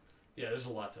upgrade. Yeah, there's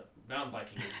a lot to mountain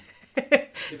biking is.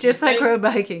 Just like road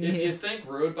biking. If you think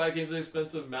road biking is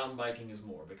expensive, mountain biking is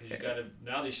more, because you got to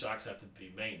now these shocks have to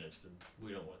be maintained, and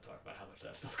we don't want to talk about how much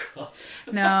that stuff costs.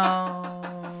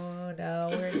 No,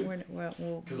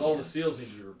 we're because all the seals need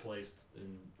to be replaced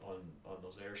on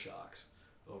those air shocks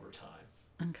over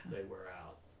time. Okay. They wear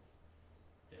out.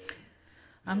 And,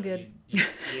 I'm good. You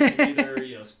can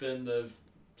either spend the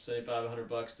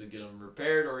 $7,500 to get them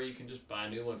repaired, or you can just buy a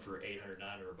new one for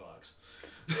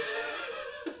 $800-900.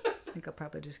 I think I'll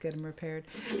probably just get them repaired.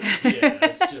 Yeah,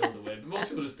 that's generally the way. But most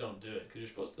people just don't do it, because you're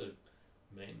supposed to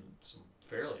maintain them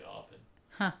fairly often.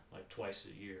 Huh. Like twice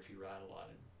a year if you ride a lot.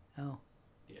 Oh.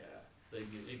 Yeah, it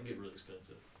can get really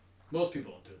expensive. Most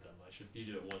people don't do it that much. If you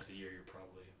do it once a year, you're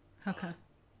probably okay.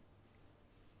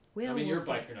 Well, your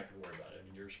bike, you're not going to worry about it. I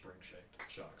mean, you're spring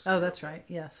shocks. Oh, that's right.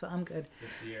 Yeah, so I'm good.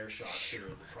 It's the air shocks that are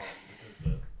the problem,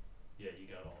 because you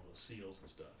got all those seals and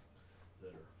stuff that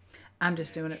are. I'm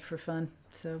just doing it for fun.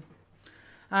 So,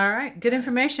 all right, good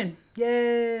information.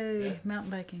 Yay, Yeah.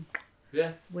 Mountain biking.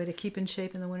 Yeah. Way to keep in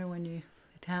shape in the winter when you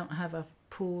don't have a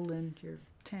pool in your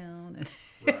town, and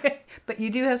Right. but you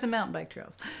do have some mountain bike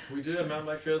trails. We do have mountain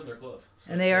bike trails, and they're close.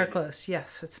 So And they are close.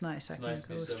 Yes, it's nice. It's I nice to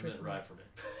can be go a 7-minute straight. ride for me.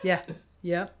 Yeah.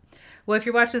 Yep. Well, if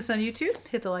you're watching this on YouTube,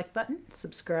 hit the like button,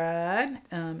 subscribe.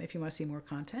 If you want to see more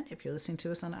content, if you're listening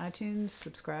to us on iTunes,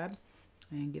 subscribe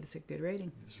and give us a good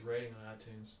rating. Give us a rating on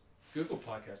iTunes. Google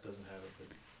Podcast doesn't have it, but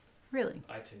Really,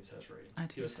 iTunes has rating.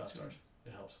 iTunes Give us has 5 stars. rating.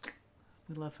 It helps.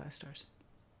 we love 5 stars.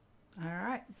 All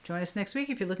right. Join us next week.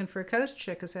 If you're looking for a coach,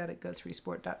 check us out at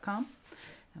go3sport.com.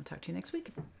 I'll talk to you next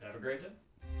week. Have a great day.